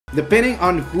Depending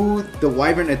on who the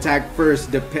Wyvern attacked first,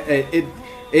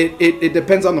 it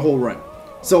depends on the whole run.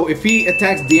 So if he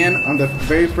attacks Dian on the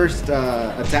very first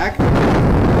attack,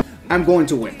 I'm going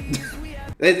to win.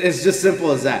 It's just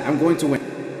simple as that. I'm going to win.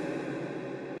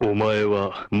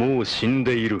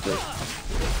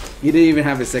 He didn't even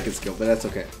have his second skill, but that's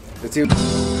okay. Let's see.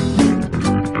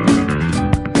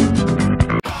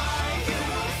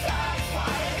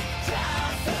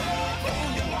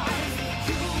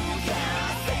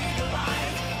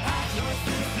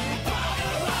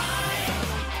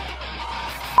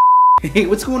 Hey,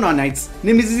 what's going on, Knights?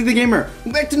 Name is Izzy the Gamer.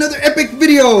 We're back to another epic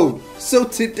video. So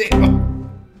today,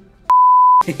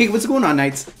 hey, what's going on,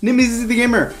 Knights? Name is Izzy the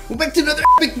Gamer. We're back to another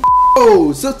epic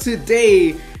video. So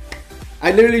today,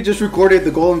 I literally just recorded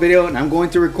the Golem video, and I'm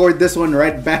going to record this one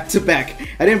right back to back.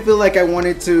 I didn't feel like I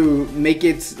wanted to make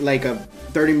it like a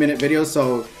 30-minute video,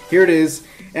 so here it is.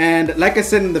 And like I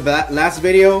said in the last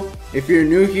video, if you're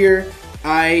new here,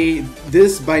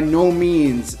 this by no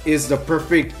means is the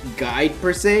perfect guide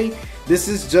per se. This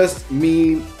is just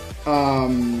me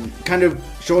kind of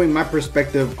showing my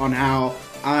perspective on how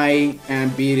I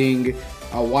am beating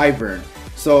a Wyvern.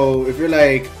 So if you're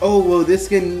like, oh well, this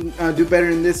can do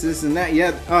better than this and that,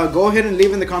 yeah, go ahead and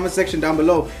leave in the comment section down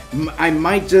below. I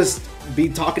might just be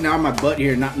talking out of my butt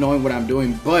here, not knowing what I'm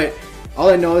doing, but all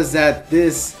I know is that I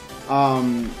was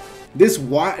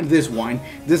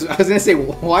gonna say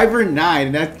Wyvern 9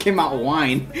 and that came out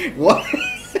wine. What?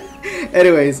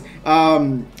 Anyways,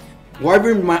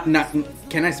 Wyvern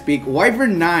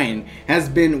Wyvern 9 has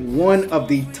been one of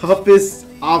the toughest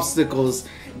obstacles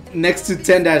next to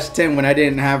 10-10 when I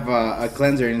didn't have a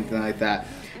cleanser or anything like that.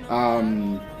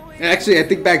 Actually, I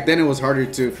think back then it was harder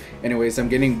too. Anyways, I'm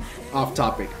getting off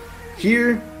topic.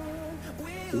 Here,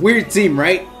 weird team,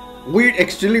 right? Weird,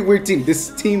 extremely weird team.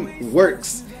 This team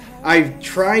works. I've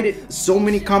tried so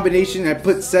many combinations. I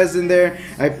put Cez in there.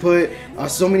 I put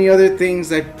so many other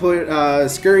things. I put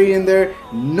Scurry in there.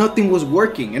 Nothing was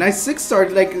working. And I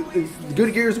 6-starred like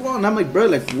good gear as well. And I'm like, bro,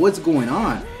 like what's going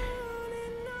on?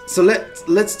 So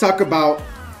let's talk about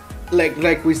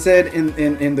like we said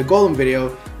in the Golem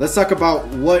video. Let's talk about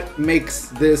what makes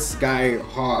this guy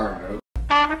hard.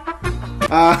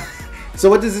 So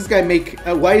what does this guy make?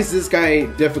 Why is this guy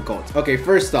difficult? Okay,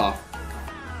 first off,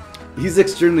 he's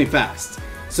extremely fast.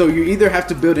 So you either have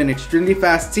to build an extremely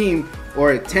fast team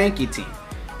or a tanky team.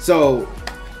 So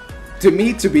to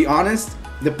me, to be honest,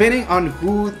 depending on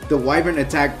who the Wyvern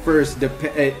attacked first,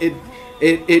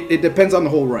 it depends on the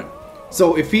whole run.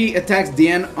 So if he attacks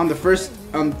Dian on the first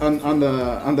on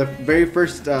the very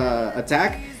first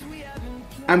attack,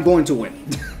 I'm going to win.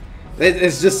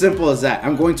 It's just simple as that.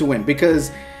 I'm going to win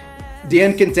because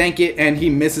Dian can tank it and he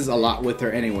misses a lot with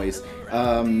her anyways.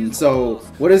 So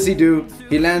what does he do?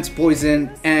 He lands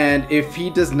poison, and if he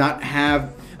does not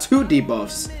have 2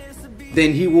 debuffs,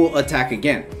 then he will attack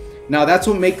again. Now that's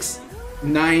what makes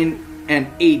 9 and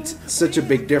 8 such a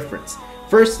big difference.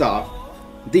 First off,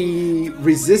 the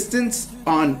resistance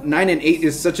on 9 and 8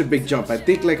 is such a big jump. I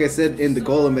think, like I said in the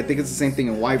Golem, I think it's the same thing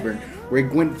in Wyvern, where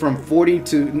it went from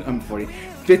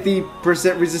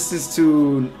 50% resistance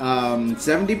to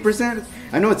 70%.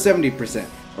 I know it's 70%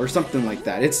 or something like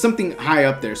that. It's something high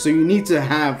up there. So you need to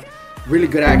have really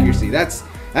good accuracy. That's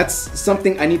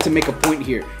something I need to make a point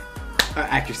here.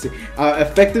 Accuracy,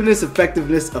 effectiveness.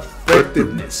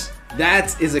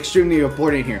 That is extremely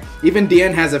important here. Even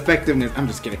Dian has effectiveness. I'm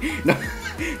just kidding. No.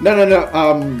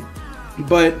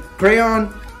 But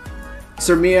Crayon,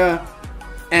 Sermia,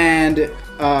 and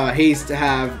Haste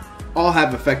all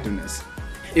have effectiveness.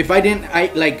 If I didn't,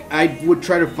 I would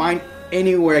try to find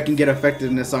anywhere I can get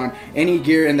effectiveness on any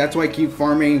gear, and that's why I keep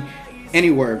farming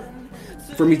anywhere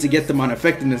for me to get them on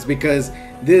effectiveness, because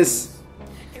this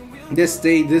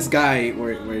guy,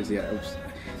 where is he at? Oops.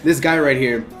 This guy right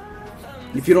here,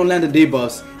 if you don't land the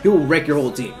debuffs, he will wreck your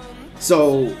whole team.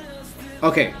 So,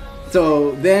 okay,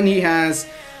 so then he has,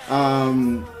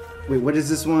 wait, what is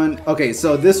this one? Okay,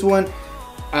 so this one,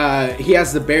 he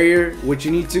has the barrier, which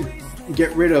you need to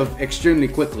get rid of extremely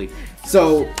quickly.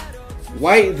 So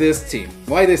why this team?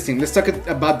 Let's talk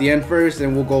about Dian first,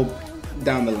 and we'll go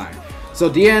down the line. So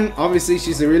Dian, obviously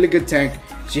she's a really good tank.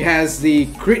 She has the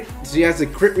crit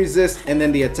resist and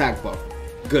then the attack buff.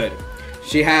 Good.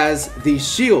 She has the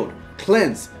shield,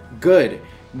 cleanse. Good.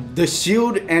 The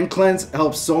shield and cleanse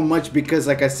helps so much because,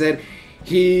 like I said,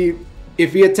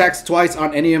 if he attacks twice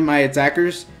on any of my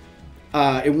attackers,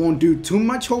 it won't do too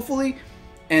much, hopefully.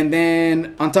 And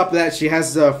then on top of that, she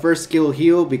has the first skill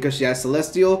heal because she has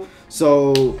Celestial.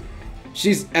 So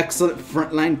She's excellent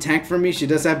frontline tank for me. She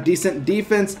does have decent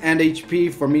defense and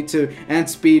HP for me to, and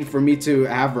speed for me to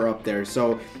have her up there.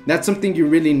 So that's something you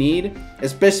really need,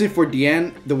 especially for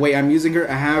Diane. The way I'm using her,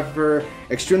 I have her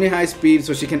extremely high speed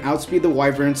so she can outspeed the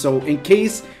Wyvern. So in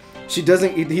case he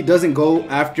doesn't go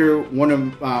after one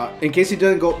of, in case he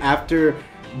doesn't go after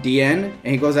Diane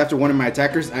and he goes after one of my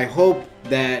attackers, I hope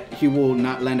that he will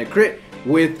not land a crit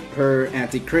with her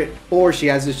anti-crit, or she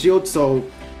has a shield, so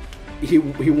he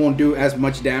won't do as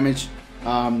much damage.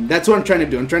 That's what I'm trying to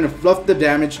do. I'm trying to fluff the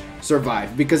damage,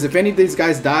 survive, because if any of these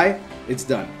guys die, it's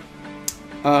done.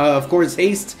 Of course,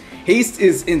 haste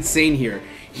is insane here.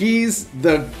 He's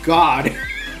the god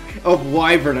of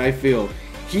Wyvern. I feel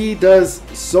he does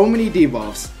so many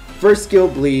debuffs. First skill,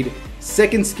 bleed.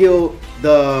 Second skill,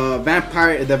 the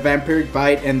vampiric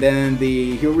bite, and then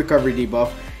the heal recovery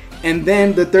debuff, and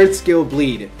then the third skill,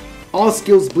 bleed. All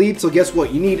skills bleed, so guess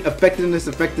what? You need effectiveness,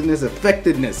 effectiveness,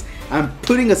 effectiveness. I'm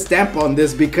putting a stamp on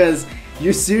this because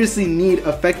you seriously need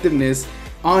effectiveness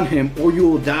on him or you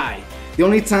will die. The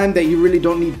only time that you really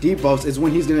don't need debuffs is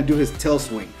when he's gonna do his tail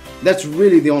swing. That's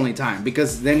really the only time,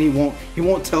 because then he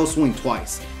won't tail swing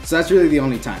twice. So that's really the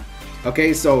only time.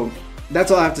 Okay, so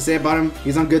that's all I have to say about him.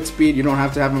 He's on good speed. You don't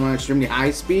have to have him on extremely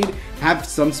high speed. Have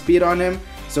some speed on him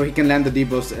so he can land the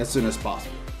debuffs as soon as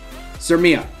possible.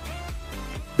 Sermia.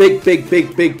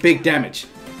 Big damage.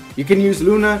 You can use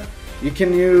Luna. You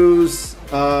can use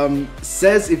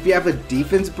Says if you have a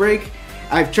defense break.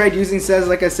 I've tried using Says,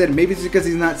 like I said. Maybe it's because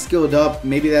he's not skilled up.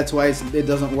 Maybe that's why it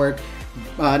doesn't work.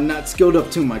 Not skilled up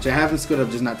too much. I haven't skilled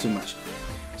up, just not too much.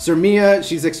 Sermia,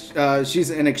 she's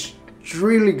an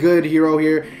extremely good hero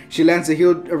here. She lands a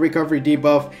heal recovery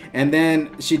debuff, and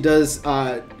then she does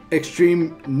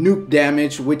extreme nuke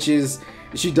damage, which is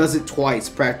she does it twice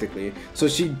practically. So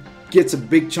she gets a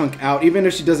big chunk out. Even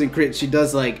if she doesn't crit, she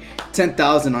does like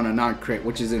 10,000 on a non-crit,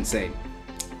 which is insane.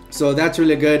 So that's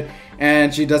really good,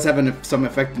 and she does have some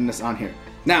effectiveness on here.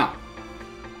 Now,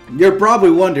 you're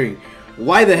probably wondering,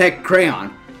 why the heck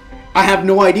Crayon? I have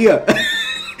no idea.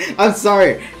 I'm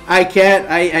sorry. I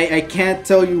can't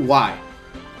tell you why.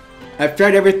 I've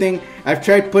tried everything. I've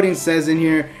tried putting Says in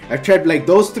here. I've tried like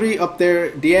those three up there.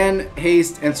 Diane,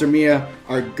 Haste, and Sermia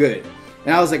are good.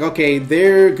 And I was like, okay,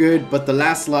 they're good, but the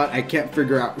last slot, I can't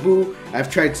figure out who. I've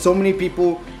tried so many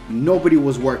people, nobody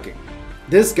was working.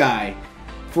 This guy,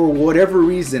 for whatever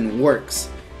reason, works.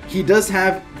 He does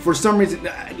have, for some reason,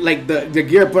 like the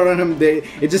gear put on him,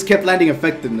 it just kept landing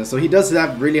effectiveness. So he does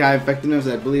have really high effectiveness,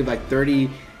 I believe like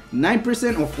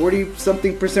 39% or 40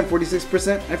 something percent,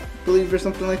 46%, I believe, or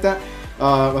something like that.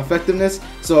 Effectiveness.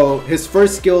 So his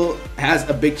first skill has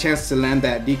a big chance to land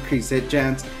that decreased hit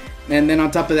chance. And then on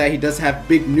top of that, he does have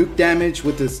big nuke damage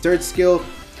with his third skill.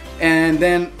 And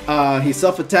then he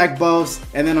self-attack buffs.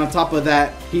 And then on top of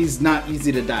that, he's not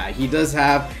easy to die. He does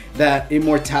have that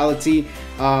immortality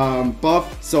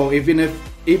buff. So even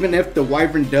if the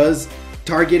Wyvern does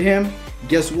target him,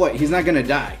 guess what? He's not gonna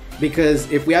die,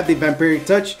 because if we have the vampiric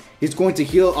touch, he's going to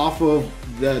heal off of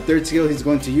the third skill he's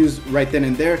going to use right then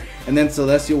and there. And then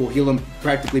Celestial will heal him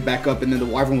practically back up. And then the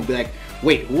Wyvern will be like,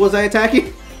 wait, who was I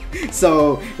attacking?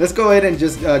 So let's go ahead and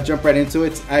just jump right into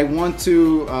it. I want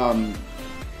y'all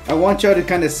to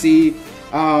kind of see.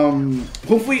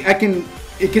 Hopefully, it can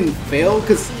fail,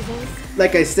 because,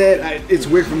 like I said, it's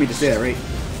weird for me to say that, right?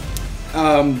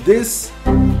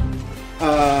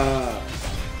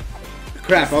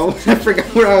 Crap! Oh, I forgot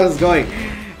where I was going.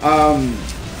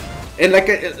 And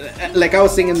like I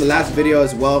was saying in the last video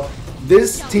as well,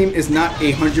 this team is not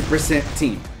a 100%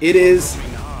 team. It is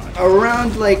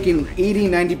around like an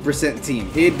 80-90% team.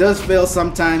 It does fail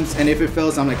sometimes, and if it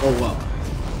fails, I'm like, oh well.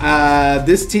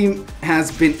 This team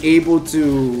has been able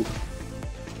to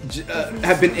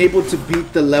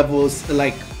beat the levels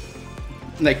like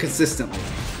consistently.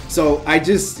 So I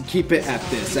just keep it at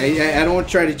this. I don't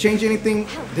try to change anything.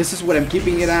 This is what I'm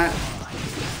keeping it at.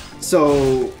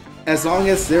 So as long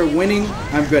as they're winning,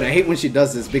 I'm good. I hate when she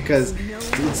does this because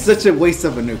it's such a waste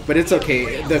of a nuke, but it's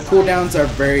okay. The cooldowns are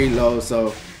very low,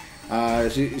 so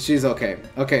she's okay.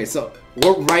 Okay, so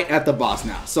we're right at the boss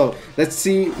now. So let's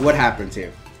see what happens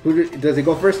here. Who does he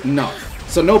go first? No.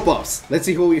 So no buffs. Let's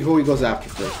see who he goes after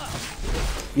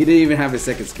first. He didn't even have his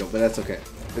second skill, but that's okay.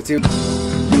 Let's see who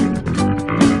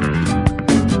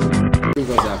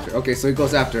goes after. Okay, so he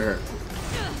goes after her.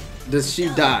 Does she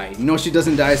die? No, she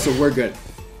doesn't die, so we're good.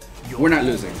 We're not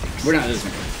losing. We're not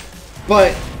losing.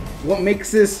 But what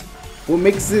makes this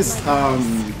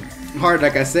hard,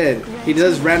 like I said, he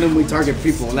does randomly target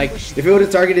people. Like if he would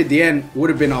have targeted the end, would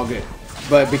have been all good.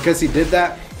 But because he did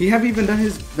that, he haven't even done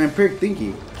his vampiric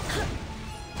thingy.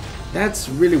 That's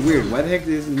really weird. Why the heck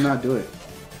does he not do it?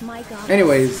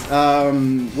 Anyways,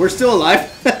 we're still alive.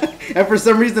 And for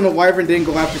some reason, the Wyvern didn't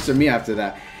go after me after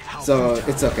that. So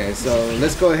it's okay. So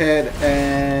let's go ahead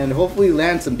and hopefully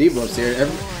land some debuffs here.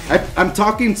 I'm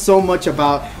talking so much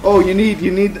about, oh, you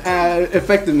need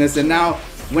effectiveness, and now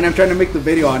when I'm trying to make the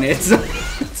video on it,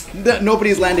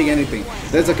 nobody's landing anything.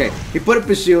 That's okay. He put up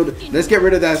his shield. Let's get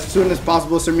rid of that as soon as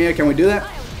possible. Sarmia, can we do that?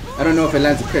 I don't know if it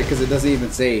lands a crit because it doesn't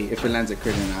even say if it lands a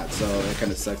crit or not, so it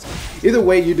kind of sucks. Either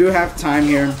way, you do have time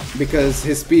here because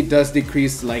his speed does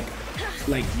decrease. Like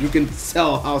you can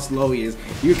tell how slow he is.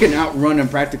 You can outrun him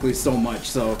practically so much.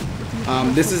 So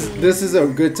this is a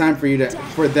good time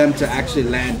for them to actually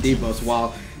land debuffs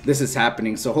while this is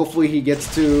happening. So hopefully he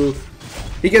gets to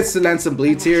land some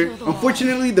bleeds here.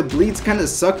 Unfortunately, the bleeds kind of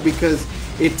suck because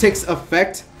it takes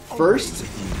effect first,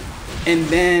 and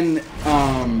then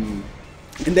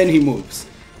he moves.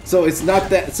 So it's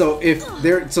not that. So if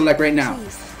they're like right now,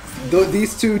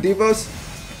 these two debuffs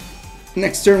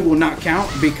next turn will not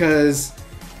count because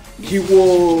he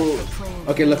will.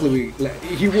 Okay, luckily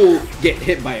he will get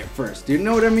hit by it first. Do you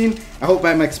know what I mean? I hope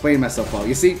I'm explaining myself well.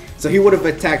 You see, so he would have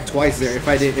attacked twice there if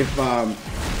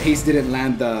Haste didn't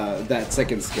land that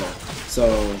second skill. So,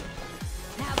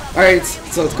 alright,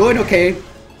 so it's going okay.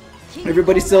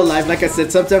 Everybody's still alive. Like I said,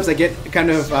 sometimes I get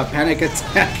kind of panic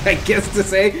attack, I guess to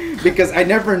say, because I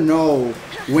never know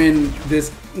when this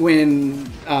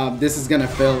is gonna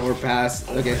fail or pass.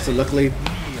 Okay, so luckily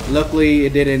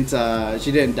it didn't.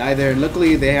 She didn't die there, and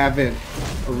luckily they haven't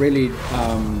really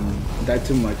died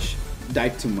too much.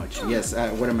 Yes.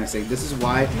 What am I saying? This is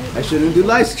why I shouldn't do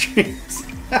live streams.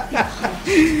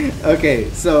 Okay,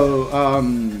 so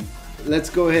let's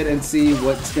go ahead and see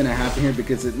what's gonna happen here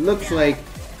because it looks like.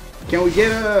 Can we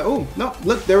get a... Oh, no,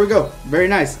 look, there we go. Very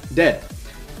nice. Dead.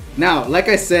 Now, like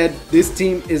I said, this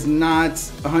team is not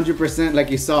 100%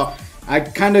 like you saw. I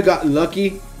kind of got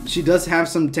lucky. She does have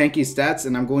some tanky stats,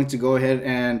 and I'm going to go ahead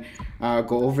and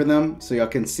go over them so y'all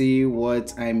can see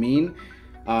what I mean.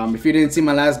 If you didn't see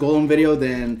my last golem video,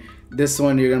 then this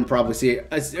one you're going to probably see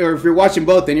it. Or if you're watching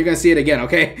both, then you're going to see it again,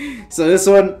 okay? So this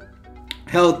one...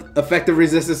 health, effective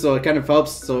resistance, so it kind of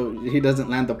helps so he doesn't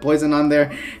land the poison on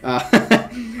there.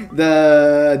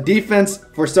 The defense,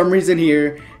 for some reason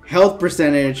here, health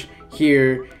percentage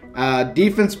here,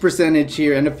 defense percentage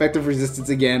here, and effective resistance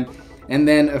again, and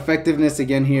then effectiveness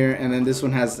again here, and then this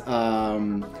one has,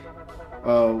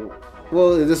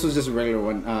 well, this was just a regular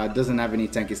one, doesn't have any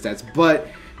tanky stats, but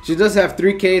she does have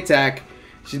 3k attack,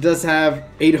 she does have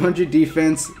 800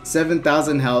 defense,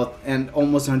 7,000 health, and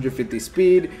almost 150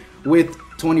 speed, with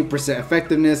 20%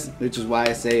 effectiveness, which is why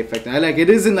I say effective.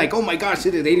 It isn't like, oh my gosh,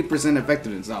 it is 80%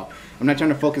 effectiveness. No, I'm not trying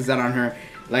to focus that on her.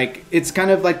 Like, it's kind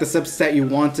of like the substat you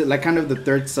want to, like kind of the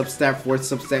third substat, fourth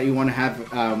substat you want to have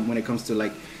when it comes to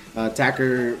like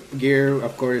attacker gear.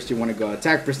 Of course, you want to go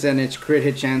attack percentage, crit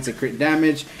hit chance, and crit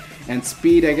damage, and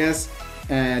speed, I guess.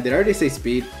 Did I already say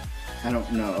speed? I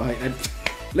don't know.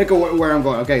 Look at where I'm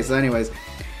going. Okay, so anyways,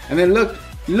 and then look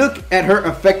at her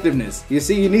effectiveness. You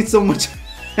see, you need so much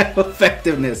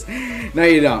effectiveness. No,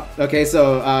 you don't. Okay,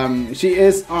 so she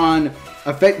is on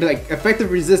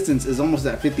effective resistance is almost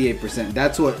at 58%.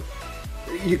 That's what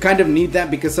you kind of need, that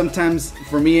because sometimes,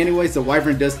 for me anyways, the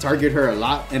Wyvern does target her a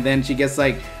lot, and then she gets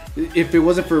like, if it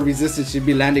wasn't for resistance, he'd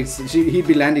be landing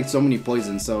so many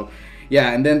poisons. So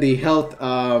yeah, and then the health,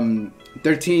 almost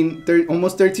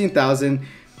 13,000,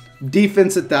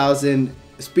 defense 1,000,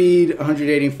 speed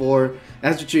 184.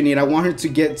 That's what you need. I want her to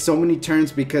get so many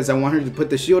turns because I want her to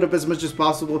put the shield up as much as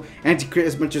possible, anti-crit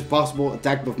as much as possible,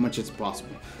 attack buff as much as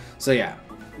possible. So yeah.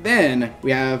 Then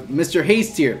we have Mr.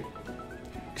 Haste here.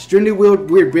 Extremely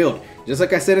weird build. Just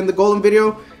like I said in the golem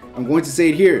video, I'm going to say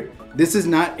it here. This is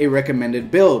not a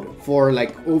recommended build for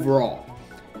like overall.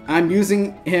 I'm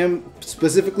using him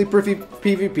specifically for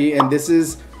PvP, and this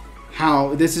is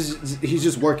he's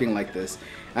just working like this.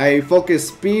 I focus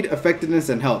speed, effectiveness,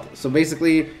 and health. So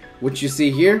basically, what you see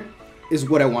here is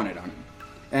what I wanted on him.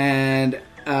 And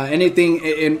anything,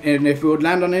 and if it would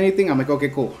land on anything, I'm like, okay,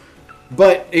 cool.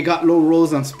 But it got low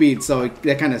rolls on speed, so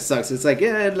that kind of sucks. It's like,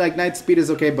 yeah, like night speed is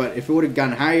okay, but if it would have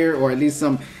gone higher, or at least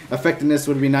some effectiveness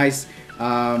would be nice.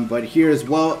 But here as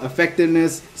well,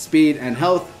 effectiveness, speed, and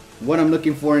health, what I'm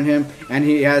looking for in him. And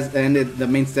he has, and the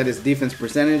main stat is defense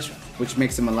percentage, which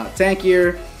makes him a lot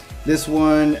tankier. This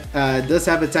one does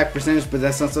have attack percentage, but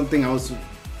that's not something I was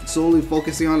solely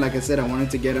focusing on. Like I said, I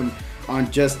wanted to get him on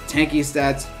just tanky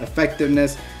stats,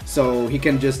 effectiveness, so he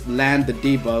can just land the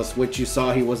debuffs, which you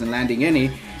saw he wasn't landing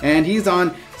any. And he's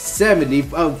on 70,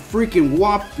 a freaking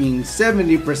whopping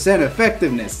 70%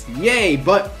 effectiveness. Yay!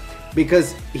 But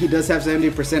because he does have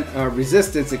 70%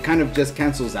 resistance, it kind of just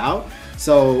cancels out.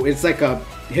 So it's like a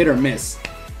hit or miss.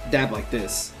 dab like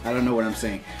this. I don't know what I'm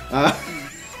saying.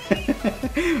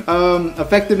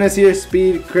 Effectiveness here,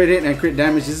 speed, crit hit, and crit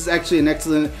damage. This is actually an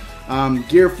excellent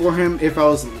gear for him if I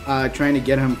was trying to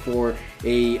get him for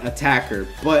a attacker,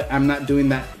 but I'm not doing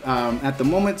that at the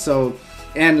moment. So,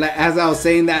 and as I was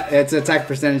saying that, it's attack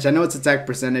percentage. I know it's attack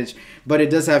percentage, but it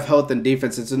does have health and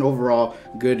defense. It's an overall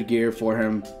good gear for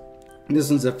him. This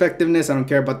one's effectiveness. I don't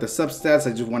care about the substats.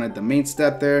 I just wanted the main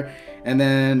stat there. And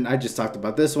then I just talked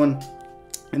about this one.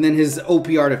 And then his OP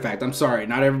artifact. I'm sorry,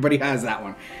 not everybody has that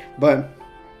one. But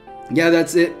yeah,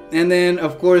 that's it. And then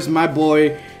of course my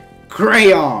boy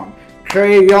Crayon.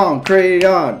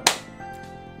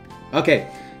 Okay,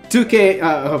 2K,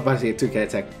 about to say 2K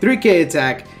attack, 3K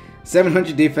attack,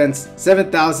 700 defense,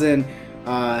 7,000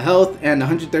 health, and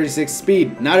 136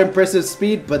 speed. Not impressive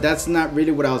speed, but that's not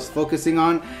really what I was focusing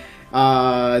on.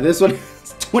 This one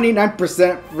is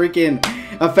 29% freaking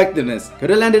effectiveness. Could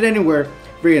have landed anywhere.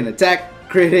 Freaking attack,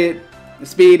 crit hit,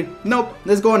 speed. Nope,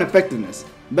 let's go on effectiveness.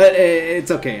 But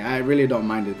it's okay. I really don't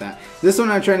mind it that. This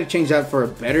one I'm trying to change out for a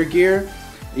better gear.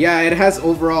 Yeah, it has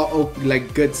overall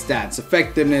like good stats,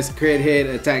 effectiveness, crit hit,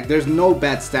 attack. There's no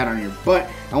bad stat on here, but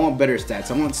I want better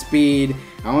stats. I want speed,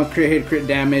 I want crit hit, crit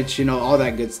damage, you know, all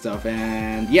that good stuff.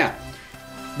 And yeah,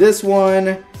 this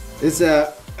one is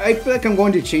I feel like I'm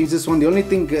going to change this one. The only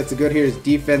thing that's good here is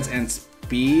defense and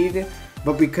speed,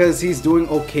 but because he's doing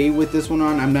okay with this one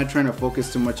on, I'm not trying to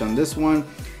focus too much on this one.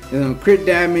 Crit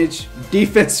damage,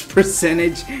 defense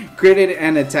percentage, crit hit,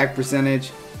 and attack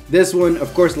percentage. This one,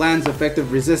 of course, lands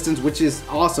effective resistance, which is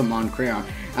awesome on Crayon.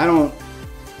 I don't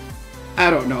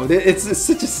know. It's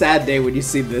such a sad day when you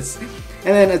see this.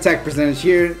 And then attack percentage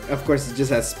here, of course, it just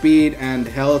has speed and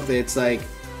health. It's like,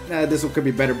 this one could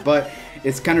be better, but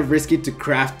it's kind of risky to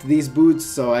craft these boots,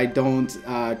 so I don't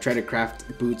try to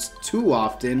craft boots too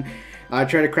often. I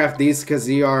try to craft these because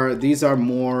these are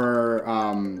more,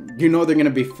 you know, they're going to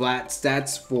be flat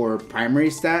stats for primary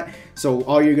stat. So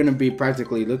all you're going to be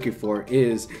practically looking for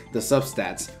is the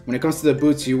substats. When it comes to the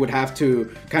boots, you would have to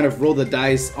kind of roll the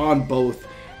dice on both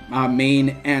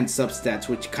main and substats,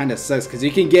 which kind of sucks because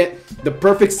you can get the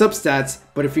perfect substats,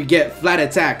 but if you get flat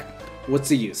attack, what's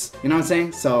the use? You know what I'm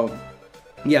saying? So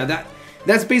yeah,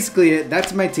 that's basically it.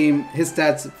 That's my team. His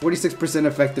stats, 46%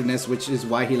 effectiveness, which is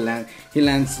why he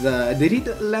lands the... Did he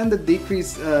land the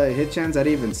decreased hit chance? I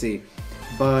didn't even see.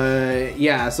 But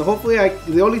yeah, so hopefully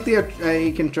the only thing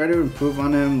I can try to improve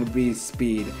on him would be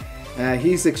speed.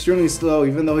 He's extremely slow,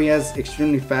 even though he has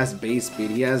extremely fast base speed.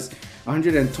 He has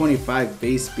 125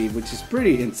 base speed, which is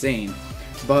pretty insane.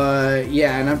 But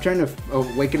yeah, and I'm trying to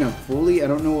awaken him fully. I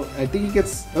don't know. I think he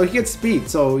gets speed,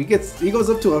 so he goes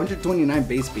up to 129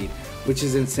 base speed, which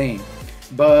is insane.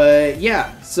 But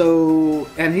yeah, so,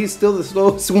 and he's still the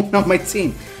slowest one on my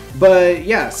team. But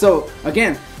yeah, so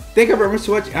again, thank you very much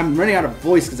for watching. I'm running out of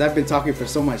voice because I've been talking for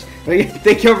so much. But yeah,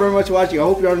 thank you very much for watching. I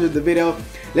hope you enjoyed the video.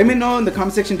 Let me know in the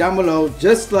comment section down below,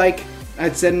 just like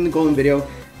I said in the golden video.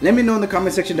 Let me know in the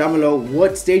comment section down below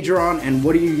what stage you're on and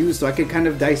what do you use, so I can kind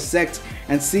of dissect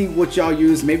and see what y'all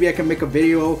use. Maybe I can make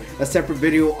a separate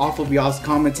video off of y'all's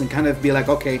comments and kind of be like,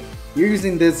 okay, you're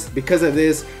using this because of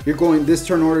this, you're going, this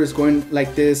turn order is going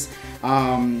like this.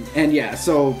 And yeah,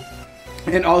 so,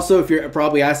 and also if you're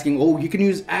probably asking, oh, you can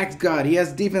use Axe God, he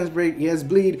has defense break, he has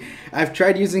bleed. I've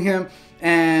tried using him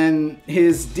and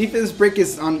his defense break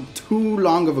is on too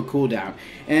long of a cooldown,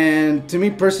 and to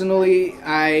me personally,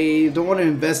 I don't want to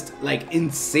invest like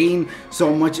insane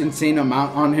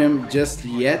amount on him just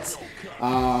yet,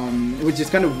 which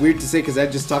is kind of weird to say because I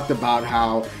just talked about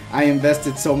how I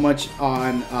invested so much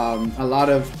on a lot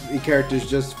of characters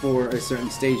just for a certain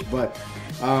stage. But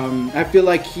I feel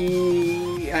like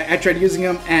I tried using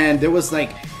him and there was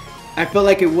like, I felt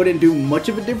like it wouldn't do much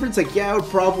of a difference. Like, yeah, I would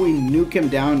probably nuke him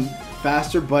down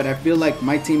faster, but I feel like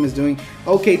my team is doing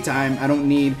okay time. I don't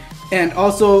need, and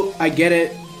also I get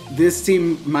it, this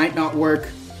team might not work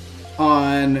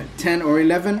on 10 or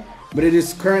 11, but it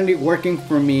is currently working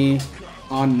for me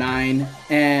on 9.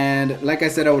 And like I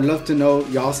said, I would love to know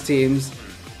y'all's teams,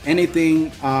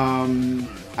 anything. I'm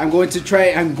going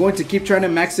to keep trying to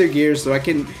max their gears so I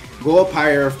can go up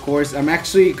higher. Of course, I'm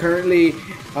actually currently,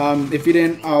 if you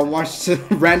didn't watch the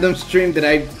random stream that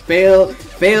I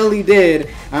fairly did,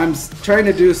 I'm trying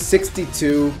to do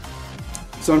 62,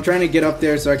 so I'm trying to get up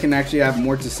there so I can actually have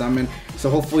more to summon. So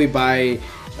hopefully by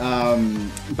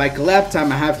collab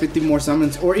time I have 50 more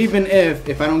summons, or even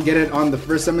if I don't get it on the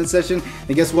first summon session,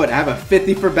 then guess what, I have a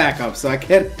 50 for backup, so I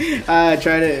can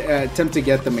try to attempt to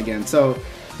get them again. So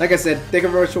like I said, thank you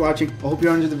very much for watching. I hope you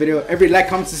enjoyed the video. Every like,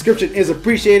 comment, subscription is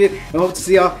appreciated. I hope to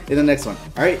see y'all in the next one.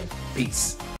 Alright,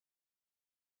 peace.